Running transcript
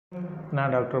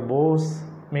நான் டாக்டர் போஸ்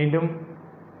மீண்டும்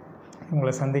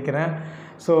உங்களை சந்திக்கிறேன்.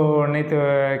 ஸோ நேற்று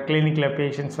கிளினிக்கில்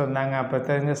பேஷண்ட்ஸ் வந்தாங்க, அப்போ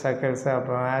தெரிஞ்ச சர்க்கிள்ஸு,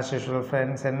 அப்புறம் ஆஸ் யூஷுவல்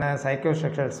ஃப்ரெண்ட்ஸ் என்ன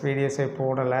சைக்கோசெக்ஷுவல்ஸ் வீடியோஸே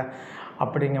போடலை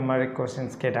அப்படிங்கிற மாதிரி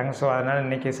கொஸ்டின்ஸ் கேட்டாங்க. ஸோ அதனால்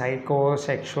இன்றைக்கி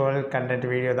சைக்கோசெக்ஷுவல் கண்டென்ட்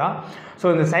வீடியோ தான். ஸோ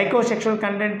இந்த சைக்கோசெக்ஷுவல்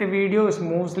content video is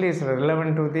mostly is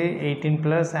relevant to the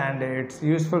 18+ and it's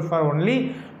useful for only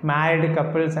married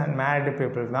couples and married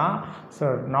people தான், so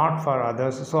not for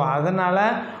others. So அதனால்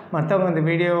மற்றவங்க இந்த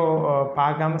வீடியோ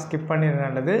பார்க்காம ஸ்கிப்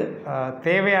பண்ணிடுறது,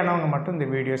 தேவையானவங்க மட்டும் இந்த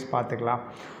வீடியோஸ் பார்த்துக்கலாம்.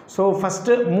 ஸோ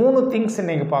ஃபஸ்ட்டு 3 திங்ஸ்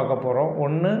இன்றைக்கி பார்க்க போகிறோம்.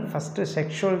 ஒன்று, first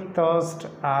sexual thirst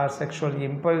R sexual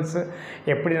impulse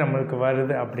எப்படி நம்மளுக்கு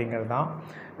வருது அப்படிங்கிறது தான்.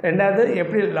 ரெண்டாவது,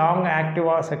 எப்படி லாங்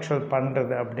ஆக்டிவாக செக்ஷுவல்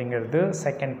பண்ணுறது அப்படிங்கிறது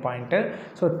செகண்ட் பாயிண்ட்டு.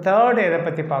 ஸோ தேர்ட் எதை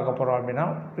பற்றி பார்க்க போகிறோம் அப்படின்னா,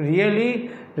 ரியலி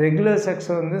ரெகுலர்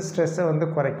செக்ஸ் வந்து ஸ்ட்ரெஸ்ஸை வந்து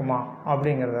குறைக்குமா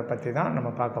அப்படிங்கிறத பற்றி தான்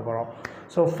நம்ம பார்க்க போகிறோம்.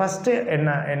 ஸோ ஃபஸ்ட்டு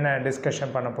என்ன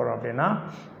டிஸ்கஷன் பண்ண போகிறோம் அப்படின்னா,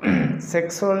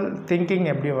 செக்ஸுவல் திங்கிங்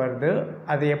எப்படி வருது,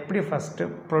 அது எப்படி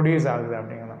ஃபஸ்ட்டு ப்ரொடியூஸ் ஆகுது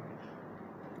அப்படிங்கிறது.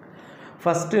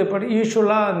 ஃபஸ்ட்டு இப்போ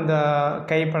யூஸ்வலாக இந்த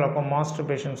கைப்பழக்கம்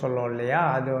மாஸ்டர்பேஷன் சொல்லுவோம் இல்லையா,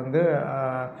 அது வந்து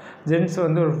ஜென்ஸ்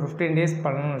வந்து ஒரு 15 days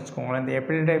பண்ணணும்னு வச்சுக்கோங்களேன். இந்த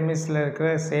எபிடெமிஸில் இருக்கிற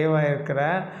சேவாக இருக்கிற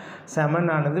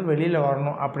செமன் ஆனது வெளியில்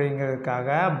வரணும்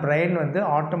அப்படிங்கிறதுக்காக பிரெயின் வந்து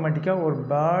ஆட்டோமேட்டிக்காக ஒரு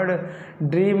பேர்டு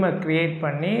ட்ரீமை க்ரியேட்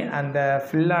பண்ணி அந்த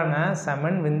ஃபில்லான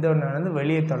செமன் விந்தோன்னு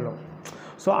வெளியே தள்ளும்.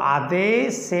 ஸோ அதே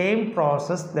same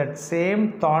process, that same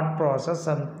thought process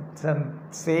and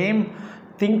same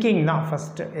thinking தான்.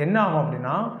 ஃபஸ்ட்டு என்ன ஆகும்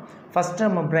அப்படின்னா, ஃபஸ்ட்டு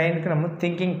நம்ம பிரெயினுக்கு நம்ம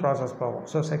திங்கிங் ப்ராசஸ் போகும்.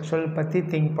 ஸோ செக்ஷுவல் பற்றி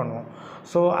திங்க் பண்ணுவோம்.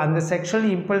 ஸோ அந்த செக்ஷுவல்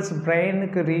இம்பல்ஸ்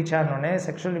பிரெயினுக்கு ரீச் ஆனோடனே,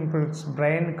 செக்ஷுவல் இம்பல்ஸ்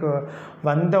பிரெயினுக்கு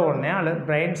வந்த உடனே அல்லது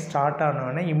பிரெயின் ஸ்டார்ட்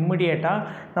ஆனோடனே இம்மிடியேட்டாக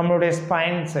நம்மளுடைய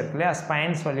ஸ்பைன்ஸ் இருக்கு இல்லையா,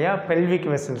 ஸ்பைன்ஸ் வழியாக பெல்விக்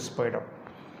வெசல்ஸ் போயிடும்.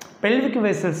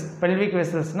 பெல்விக்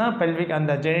வெசல்ஸ்னால் பெல்விக்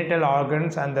அந்த ஜெனிட்டல்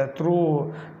ஆர்கன்ஸ் அந்த த்ரூ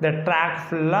த ட்ராக்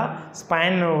ஃபுல்லாக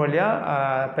ஸ்பைன்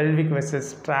வழியாக பெல்விக் வெசல்ஸ்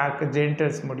ட்ராக்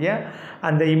ஜெனிட்டல்ஸ் முடிய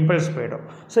அந்த இம்பல்ஸ் போயிடும்.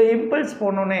 ஸோ இம்பல்ஸ்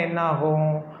போனோன்னே என்ன ஆகும்,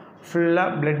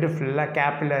 ஃபுல்லாக பிளட்டு ஃபுல்லாக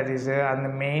கேபிலரிஸு அந்த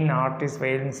மெயின் ஆர்டிஸ்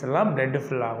வெயின்ஸ் எல்லாம் பிளட்டு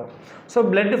ஃபில் ஆகும். ஸோ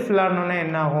பிளட்டு ஃபில் ஆனோடனே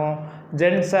என்ன ஆகும்,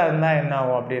 ஜென்ஸாக இருந்தால் என்ன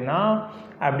ஆகும் அப்படின்னா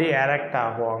அப்படி எரெக்ட்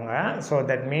ஆகுவாங்க. ஸோ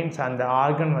தட் மீன்ஸ் அந்த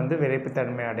ஆர்கன் வந்து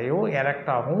விரைப்புத்தன்மை அடையும், எரெக்ட்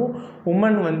ஆகும்.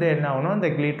 உமன் வந்து என்ன ஆகணும், இந்த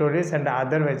clitoris and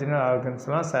other vaginal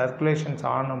ஆர்கன்ஸ்லாம் circulations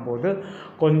ஆனும்போது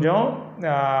கொஞ்சம்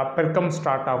பெருக்கம்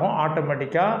ஸ்டார்ட் ஆகும்.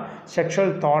 ஆட்டோமேட்டிக்காக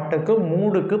செக்ஷுவல் தாட்டுக்கு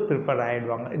மூடுக்கு ப்ரிப்பேர்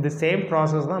ஆகிடுவாங்க. இது சேம்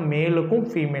ப்ராசஸ் தான் மேலுக்கும்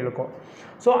ஃபீமேலுக்கும்.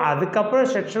 ஸோ அதுக்கப்புறம்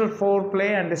sexual four play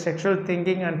and sexual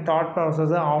thinking and thought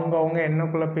process அவங்கவுங்க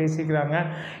என்னக்குள்ளே பேசிக்கிறாங்க,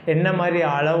 என்ன மாதிரி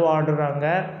அளவு ஆடுறாங்க,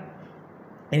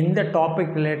 எந்த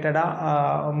டாபிக்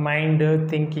ரிலேட்டடாக மைண்டு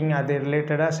திங்கிங் அது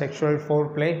ரிலேட்டடாக செக்ஷுவல் ஃபோர்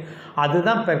ப்ளே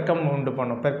அதுதான் பெர்க்கம் உண்டு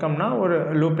பண்ணும். பெர்க்கம்னா ஒரு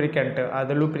லூப்ரிகண்ட்டு,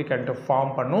 அது லூப்ரிகண்ட்டு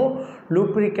ஃபார்ம் பண்ணும்.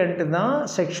 லூப்ரிகண்ட்டு தான்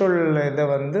செக்ஷுவல் இதை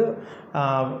வந்து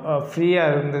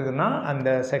ஃப்ரீயாக இருந்ததுன்னா அந்த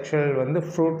செக்ஷுவல் வந்து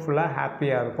ஃப்ரூட்ஃபுல்லாக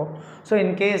ஹாப்பியாக இருக்கும். ஸோ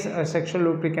இன்கேஸ் செக்ஷுவல்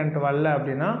லூப்ரிகண்ட் வரல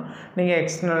அப்படின்னா நீங்கள்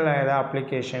எக்ஸ்டர்னல் ஏதாவது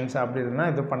அப்ளிகேஷன்ஸ் அப்படி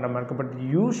இருந்தால் இது பண்ணுற மாதிரி இருக்கும். பட்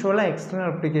யூஸ்வலாக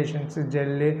எக்ஸ்டர்னல் அப்ளிகேஷன்ஸு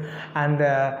ஜெல்லு அந்த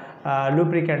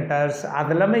லூப்ரிகண்டர்ஸ்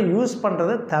அதெல்லாமே யூஸ்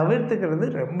பண்ணுறதை தவிர்த்துக்கிறது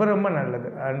ரொம்ப ரொம்ப நல்லது.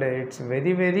 அண்டு இட்ஸ்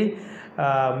வெரி வெரி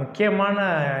முக்கியமான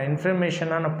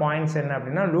இன்ஃபர்மேஷனான பாயிண்ட்ஸ் என்ன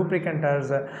அப்படின்னா,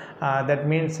 லூப்ரிகண்டர்ஸ் தட்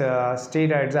மீன்ஸ்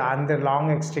ஸ்டீராய்ட்ஸ் அந்த லாங்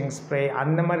எக்ஸ்டிங் ஸ்ப்ரே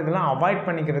அந்த மாதிரி இதெல்லாம் அவாய்ட்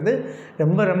பண்ணிக்கிறது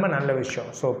ரொம்ப ரொம்ப நல்ல விஷயம்.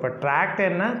 ஸோ இப்போ ட்ராக்ட்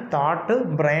என்ன, தாட்டு,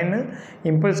 பிரெயின்,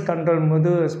 இம்பல்ஸ் கண்ட்ரோல்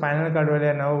போது ஸ்பைனல் கார்டு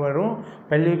வழியாக நர்வ் வரும்,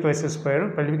 பெல்விக் வெசல்ஸ்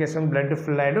போயிடும், பெல்விக் வெசல் பிளட்டு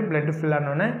ஃபில் ஆகிடும், பிளட்டு ஃபில்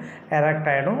ஆனோடனே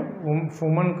எரெக்ட் ஆகிடும்.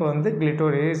 உமனுக்கு வந்து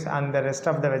கிளிட்டோரிஸ் அந்த rest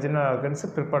of the vaginal organs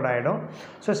prepared ஆகிடும்.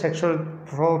 ஸோ செக்ஷுவல்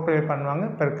ஃபோர் ப்ளே பண்ணுவாங்க,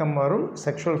 பெருக்கம் வரும்,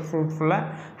 செக்ஷுவல் ஃப்ரூட்ஃபுல்லாக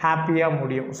ஹாப்பியாக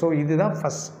முடியும். ஸோ இதுதான்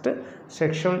ஃபஸ்ட்டு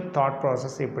செக்ஷுவல் தாட்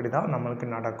ப்ராசஸ். இப்படி தான் நம்மளுக்கு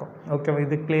நடக்கும். ஓகே,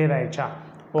 இது கிளியர் ஆகிடுச்சா?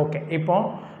 ஓகே,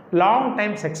 இப்போது லாங்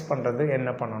டைம் செக்ஸ் பண்ணுறது என்ன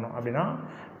பண்ணணும் அப்படின்னா,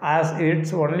 as it's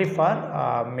only for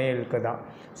மேலுக்கு தான்.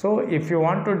 So if you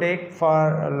want to take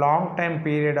for long time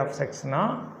period of செக்ஸ்னா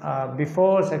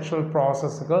before sexual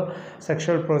ப்ராசஸுக்கு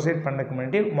sexual proceed பண்ணுறதுக்கு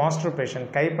முன்னாடி மாஸ்டர்பேஷன்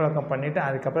கைப்பழக்கம் பண்ணிவிட்டு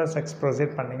அதுக்கப்புறம் செக்ஸ்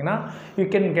ப்ரொசீட் பண்ணிங்கன்னா you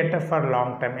can get a for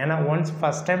long time. ஏன்னா ஒன்ஸ்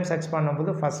ஃபஸ்ட் டைம் செக்ஸ்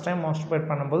பண்ணும்போது, first time masturbate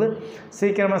பண்ணும்போது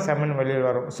சீக்கிரமாக semen வெளியில்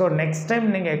வரும். ஸோ நெக்ஸ்ட்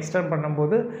டைம் நீங்கள் எக்ஸ்டெண்ட்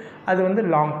பண்ணும்போது அது வந்து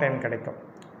லாங் டைம் கிடைக்கும்.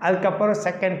 அதுக்கப்புறம்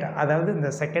செகண்ட், அதாவது இந்த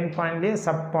செகண்ட் பாயிண்ட்லேயே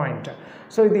சப் பாயிண்ட்.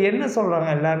 ஸோ இது என்ன சொல்கிறாங்க,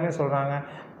 எல்லாருமே சொல்கிறாங்க,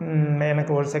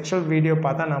 எனக்கு ஒரு செக்ஷுவல் வீடியோ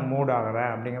பார்த்தா நான் மூட்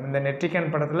ஆகிறேன் அப்படிங்கிற இந்த நெட்ரிகன்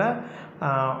படத்தில்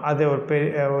அது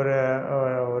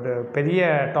ஒரு பெரிய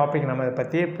டாபிக் நம்ம அதை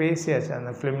பற்றியே பேசியாச்சு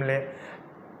அந்த ஃபிலிம்லே.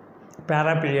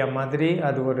 பேராபிலியா மாதிரி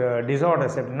அது ஒரு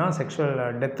டிஸார்டர்ஸ். எப்படின்னா செக்ஷுவல்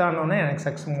டெத் ஆனோடனே எனக்கு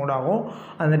செக்ஸ் மூட் ஆகும்,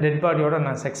 அந்த டெட் பாடியோடு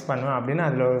நான் செக்ஸ் பண்ணுவேன் அப்படின்னு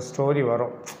அதில் ஒரு ஸ்டோரி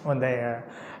வரும். அந்த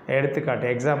எடுத்துக்காட்டு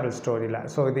எக்ஸாம்பிள் ஸ்டோரியில்.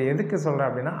 ஸோ இது எதுக்கு சொல்கிறேன்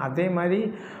அப்படின்னா, அதே மாதிரி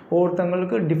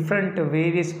ஒவ்வொருத்தவங்களுக்கு different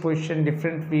various position,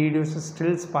 different videos,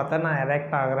 stills பார்த்தா நான்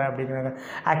எரெக்ட் ஆகிறேன் அப்படிங்கிறாங்க.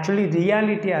 ஆக்சுவலி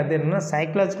ரியாலிட்டி அது என்னன்னா,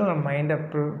 சைக்கலாஜிக்கல் நம்ம மைண்டை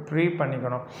ப்ரீ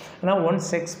பண்ணிக்கணும். ஏன்னா ஒன்ஸ்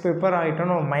செக்ஸ் ப்ரிப்பேர்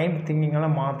ஆகிட்டோம், நம்ம மைண்ட்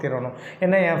திங்கிங்கெல்லாம் மாற்றிடணும்.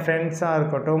 ஏன்னா என் ஃப்ரெண்ட்ஸாக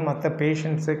இருக்கட்டும், மற்ற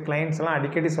பேஷண்ட்ஸு, கிளைண்ட்ஸ்லாம்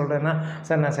அடிக்கடி சொல்கிறேன்னா,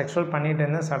 சார் நான் செக்ஷுவல் பண்ணிகிட்டு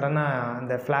இருந்தேன், சடனாக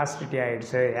அந்த ஃப்ளாசிட்டி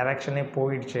ஆகிடுச்சு, எரெக்ஷனே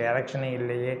போயிடுச்சு, எரெக்ஷனே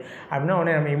இல்லையே அப்படின்னா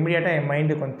உடனே நம்ம இம்மிடியேட்டாக என்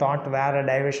மைண்டு கொஞ்சம் தாட் வேறு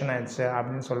டைவர்ஷன் ஆகிடுச்சு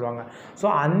அப்படின்னு சொல்லுவாங்க. ஸோ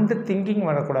அந்த திங்கிங்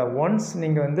வரக்கூடாது. ஒன்ஸ்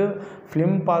நீங்கள் வந்து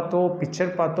ஃபிலிம் பார்த்தோ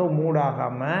பிக்சர் பார்த்தோ மூட்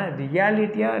ஆகாமல்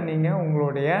ரியாலிட்டியாக நீங்கள்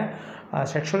உங்களுடைய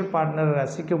செக்ஷுவல் பார்ட்னர்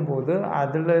ரசிக்கும்போது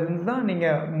அதிலிருந்து தான்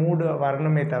நீங்கள் மூடு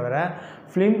வரணுமே தவிர,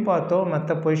 ஃபிலிம் பார்த்தோ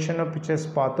மற்ற பொசிஷனோ பிக்சர்ஸ்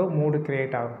பார்த்தோ மூடு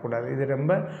க்ரியேட் ஆகக்கூடாது. இது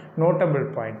ரொம்ப நோட்டபிள்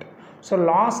பாயிண்ட். ஸோ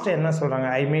லாஸ்ட் என்ன சொல்கிறாங்க,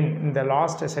 ஐ மீன் இந்த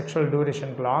லாஸ்ட் செக்ஷுவல்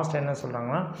டியூரேஷனுக்கு லாஸ்ட் என்ன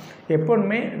சொல்கிறாங்கன்னா,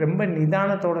 எப்போதுமே ரொம்ப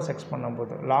நிதானத்தோடு செக்ஸ்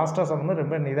பண்ணும்போது, லாஸ்ட்டாக சொல்லும்போது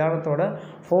ரொம்ப நிதானத்தோட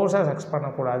ஃபோர்ஸாக செக்ஸ்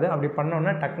பண்ணக்கூடாது. அப்படி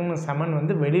பண்ணோன்னா டக்குன்னு செமன்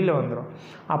வந்து வெளியில் வந்துடும்.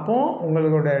 அப்போது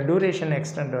உங்களோட டியூரேஷன்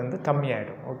எக்ஸ்டெண்ட் வந்து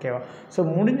கம்மியாயிடும். ஓகேவா? ஸோ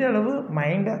முடிஞ்ச அளவு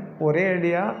மைண்டை ஒரே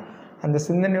அடியாக அந்த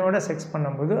சிந்தனையோடு செக்ஸ்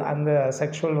பண்ணும்போது அந்த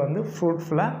செக்ஷுவல் வந்து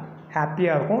ஃப்ரூட்ஃபுல்லாக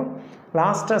ஹாப்பியாக இருக்கும்.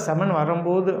 லாஸ்ட்டாக செமன்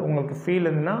வரும்போது உங்களுக்கு ஃபீல்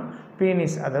இருந்துன்னா,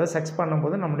 பீனிஸ் அதாவது செக்ஸ்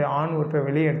பண்ணும்போது நம்மளுடைய ஆண் உறுப்பை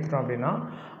வெளியே எடுத்துட்டோம் அப்படின்னா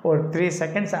ஒரு 3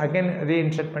 செகண்ட்ஸ் அகைன்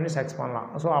ரீஇன்சர்ட் பண்ணி செக்ஸ் பண்ணலாம்.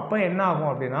 ஸோ அப்போ என்ன ஆகும்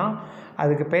அப்படின்னா,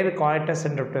 அதுக்கு பேர் காய்டஸ்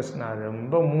இன்டரப்டஸ். நான்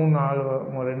ரொம்ப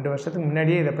 2 வருஷத்துக்கு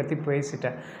முன்னாடியே இதை பற்றி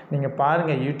பேசிட்டேன். நீங்கள்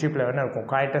பாருங்கள், யூடியூப்பில் வேணால் இருக்கும்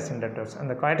காய்டஸ் இன்டரப்டஸ்.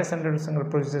 அந்த காய்டஸ் இன்டரப்டஸ்ங்கிற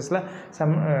ப்ரொசீஜர்ஸில்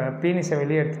பீனிஸை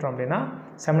வெளியே எடுத்துட்டோம் அப்படின்னா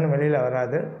செமன் வெளியில்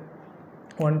வராது.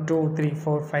 1 2 3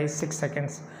 4 5 6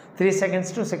 seconds 3 seconds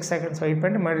to 6 seconds wait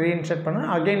பண்ணிட்டு மறுபடியும் ரீஇன்சர்ட் பண்ணால்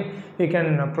again you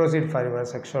can proceed for your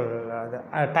sexual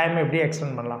time எப்படி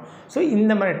எக்ஸ்டெண்ட் பண்ணலாம். ஸோ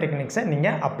இந்த மாதிரி டெக்னிக்ஸை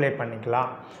நீங்கள் அப்ளை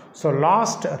பண்ணிக்கலாம். ஸோ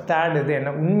லாஸ்ட் தேர்ட் இது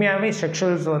என்ன, உண்மையாகவே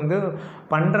செக்ஷுவல்ஸ் வந்து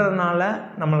பண்ணுறதுனால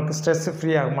நம்மளுக்கு ஸ்ட்ரெஸ்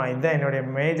ஃப்ரீ ஆகுமா? இதுதான் என்னுடைய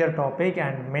major topic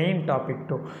and main topic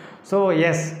two. So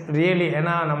S really,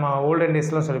 ஏன்னா நம்ம ஓல்டன்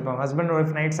டேஸில் சொல்லிப்பாங்க, ஹஸ்பண்ட்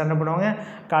ஒய்ஃப் நைட் சண்டை போடுவாங்க,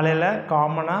 காலையில்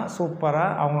காமனாக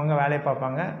சூப்பராக அவங்கவுங்க வேலையை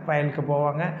பார்ப்பாங்க, வயலுக்கு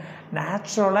போவாங்க,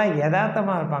 நேச்சுரலாக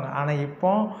யதார்த்தமாக இருப்பாங்க. ஆனால்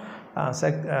இப்போ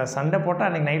சண்டை போட்டால்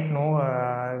அன்றைக்கி night no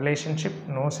relationship,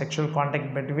 no sexual contact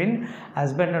between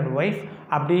husband and wife.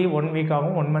 அப்படி 1 வீக்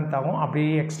ஆகும், 1 மந்த் ஆகும், அப்படி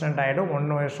எக்ஸ்டெண்ட் ஆகிடும்,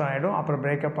 1 வருஷம் ஆகிடும், அப்புறம்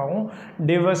பிரேக்கப் ஆகும்,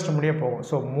 டிவர்ஸ்ட் முடிய போகும்.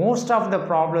 So most of the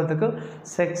ப்ராப்ளத்துக்கு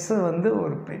sex வந்து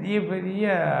ஒரு பெரிய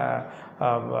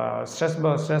ஸ்ட்ரெஸ்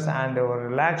பஸ்டர்ஸ் அண்ட் ஒரு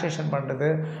ரிலாக்ஸேஷன் பண்ணுறது.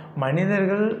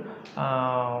 மனிதர்கள்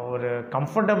ஒரு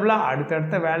கம்ஃபர்டபுளாக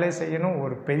அடுத்தடுத்த வேலையை செய்யணும்,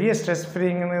 ஒரு பெரிய ஸ்ட்ரெஸ்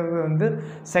ஃப்ரீங்கிறது வந்து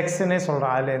செக்ஸுன்னே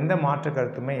சொல்கிறோம், அதில் எந்த மாற்று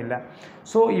கருத்துமே இல்லை.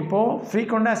 ஸோ இப்போது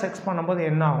ஃப்ரீக்வெண்ட்டாக செக்ஸ் பண்ணும்போது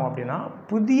என்ன ஆகும் அப்படின்னா,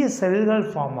 புதிய செல்கள்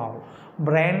ஃபார்ம் ஆகும்.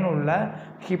 பிரெயின் உள்ள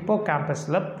ஹிப்போ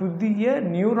கேம்பஸில் புதிய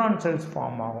நியூரான் செல்ஸ்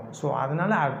ஃபார்ம் ஆகும். ஸோ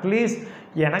அதனால் அட்லீஸ்ட்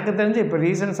எனக்கு தெரிஞ்சு இப்போ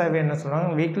ரீசன்ட் சர்வே என்ன சொல்கிறாங்க,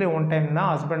 வீக்லி 1 டைம் தான்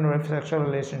ஹஸ்பண்ட் ஒய்ஃப் செக்ஷுவல்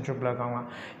ரிலேஷன்ஷிப்பில் இருக்காங்களாம்.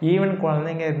 ஈவன்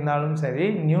குழந்தைங்க இருந்தாலும் சரி,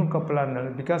 நியூ கப்பலாக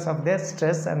இருந்தாலும், because of their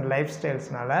stress and life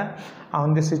ஸ்டைல்ஸ்னால,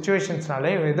 அந்த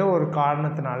சுச்சுவேஷன்ஸ்னால, ஏதோ ஒரு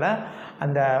காரணத்தினால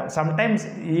அந்த சம்டைம்ஸ்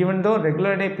ஈவன் தோ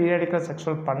ரெகுலர் டே பீரியடிக்கல்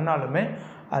செக்ஷுவல் பண்ணாலுமே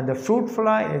அந்த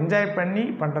ஃப்ரூட்ஃபுல்லாக என்ஜாய் பண்ணி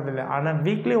பண்ணுறதில்ல. ஆனால்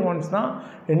வீக்லி ஒன்ஸ் தான்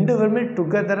 2 பேருமே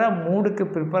டுகெதராக மூடுக்கு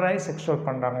ப்ரிப்பேர் ஆகி செக்ஷுவல்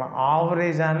பண்ணுறாங்களாம்,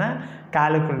 ஆவரேஜான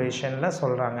கால்குலேஷனில்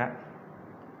சொல்கிறாங்க.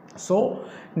 ஸோ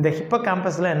இந்த ஹிப்போ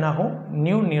கேம்பஸில் என்னாகும்,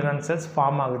 நியூ நியூரான் செல்ஸ்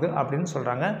ஃபார்ம் ஆகுது அப்படின்னு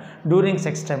சொல்கிறாங்க டூரிங்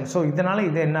செக்ஸ் டைம். ஸோ இதனால்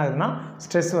இது என்ன ஆகுதுன்னா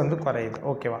ஸ்ட்ரெஸ் வந்து குறையுது.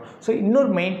 ஓகேவா? ஸோ இன்னொரு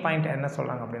மெயின் பாயிண்ட் என்ன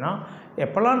சொல்கிறாங்க அப்படின்னா,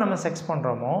 எப்போல்லாம் நம்ம செக்ஸ்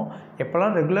பண்ணுறோமோ,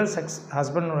 எப்போல்லாம் regular sex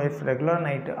husband wife regular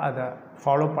night அதை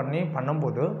ஃபாலோ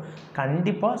பண்ணும்போது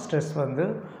கண்டிப்பாக ஸ்ட்ரெஸ் வந்து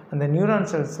அந்த நியூரான்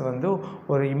செல்ஸ் வந்து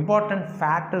ஒரு இம்பார்ட்டண்ட்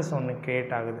ஃபேக்டர்ஸ் ஒன்று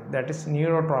க்ரியேட் ஆகுது, தட் இஸ்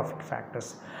நியூரோட்ராஃபிக்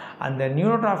ஃபேக்டர்ஸ். அந்த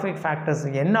நியூரோட்ராஃபிக் ஃபேக்டர்ஸ்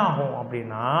என்ன ஆகும்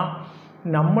அப்படின்னா,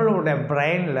 நம்மளோட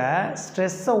பிரெயினில்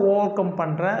ஸ்ட்ரெஸ்ஸை ஓவர் கம்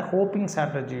பண்ணுற ஹோப்பிங்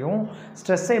ஸ்ட்ராட்டஜியும்,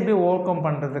 ஸ்ட்ரெஸ்ஸை எப்படி ஓவர் கம்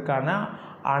பண்ணுறதுக்கான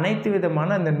அனைத்து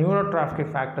விதமான அந்த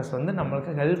நியூரோட்ராஃபிக் ஃபேக்டர்ஸ் வந்து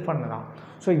நம்மளுக்கு ஹெல்ப் பண்ணலாம்.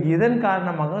 ஸோ இதன்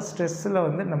காரணமாக ஸ்ட்ரெஸ்ஸில்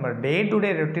வந்து நம்ம day to day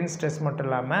routine stress மட்டும்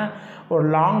இல்லாமல் ஒரு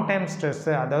லாங் டைம்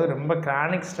ஸ்ட்ரெஸ்ஸு, அதாவது ரொம்ப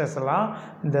கிரானிக் ஸ்ட்ரெஸ் எல்லாம்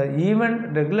இந்த ஈவன்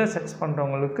ரெகுலர் செக்ஸ்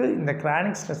பண்ணுறவங்களுக்கு இந்த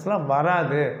கிரானிக் ஸ்ட்ரெஸ்லாம்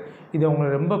வராது. இது உங்களை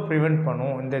ரொம்ப ப்ரிவெண்ட்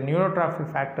பண்ணும். இந்த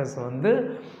நியூரோட்ராஃபிக் ஃபேக்டர்ஸ் வந்து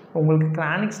உங்களுக்கு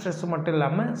கிரானிக் ஸ்ட்ரெஸ்ஸு மட்டும்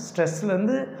இல்லாமல்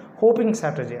ஸ்ட்ரெஸ்லேருந்து ஹோப்பிங்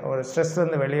ஸ்ட்ராட்டஜி, ஒரு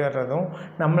ஸ்ட்ரெஸ்லேருந்து வெளியே வர்றதும்,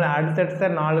 நம்மளை அடுத்தடுத்த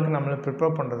நாளுக்கு நம்மளை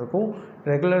ப்ரிப்பேர் பண்ணுறதுக்கும்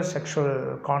ரெகுலர் செக்ஷுவல்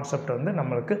கான்செப்ட் வந்து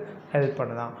நம்மளுக்கு ஹெல்ப்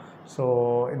பண்ணுதான். ஸோ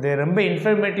இது ரொம்ப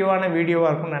இன்ஃபர்மேட்டிவான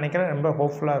வீடியோவாக இருக்கும்னு நினைக்கிறேன், ரொம்ப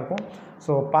ஹோப்ஃபுல்லாக இருக்கும்.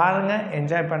 ஸோ பாருங்கள்,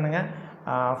 என்ஜாய் பண்ணுங்கள்,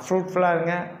 ஃப்ரூட்ஃபுல்லாக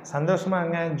இருங்க, சந்தோஷமாக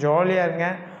இருங்க, ஜாலியாக இருங்க.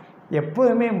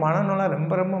 எப்போதுமே மனநலம்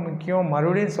ரொம்ப ரொம்ப முக்கியம்.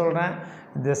 மறுபடியும் சொல்கிறேன்,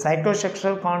 இது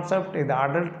சைக்கோசெக்ஷுவல் கான்செப்ட், இது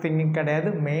அடல்ட் திங்கிங் கிடையாது.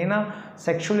 மெயினாக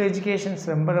செக்ஷுவல் எஜுகேஷன்ஸ்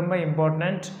ரொம்ப ரொம்ப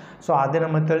இம்பார்ட்டண்ட். ஸோ அதை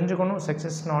நம்ம தெரிஞ்சுக்கணும். Sex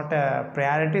is not a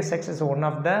priority, sex is one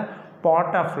of the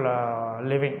part of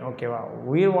living. ஓகேவா?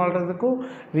 உயிர் வாழ்கிறதுக்கும்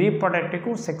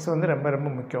ரீப்ரொடக்டிவ்க்கும் செக்ஸ் வந்து ரொம்ப ரொம்ப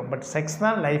முக்கியம். பட் செக்ஸ்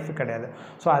தான் லைஃப் கிடையாது.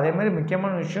 ஸோ அதேமாதிரி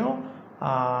முக்கியமான விஷயம்,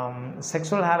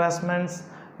 செக்ஷுவல் ஹராஸ்மெண்ட்ஸ்,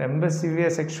 ரொம்ப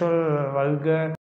சிவியர் செக்ஷுவல் வல்கர்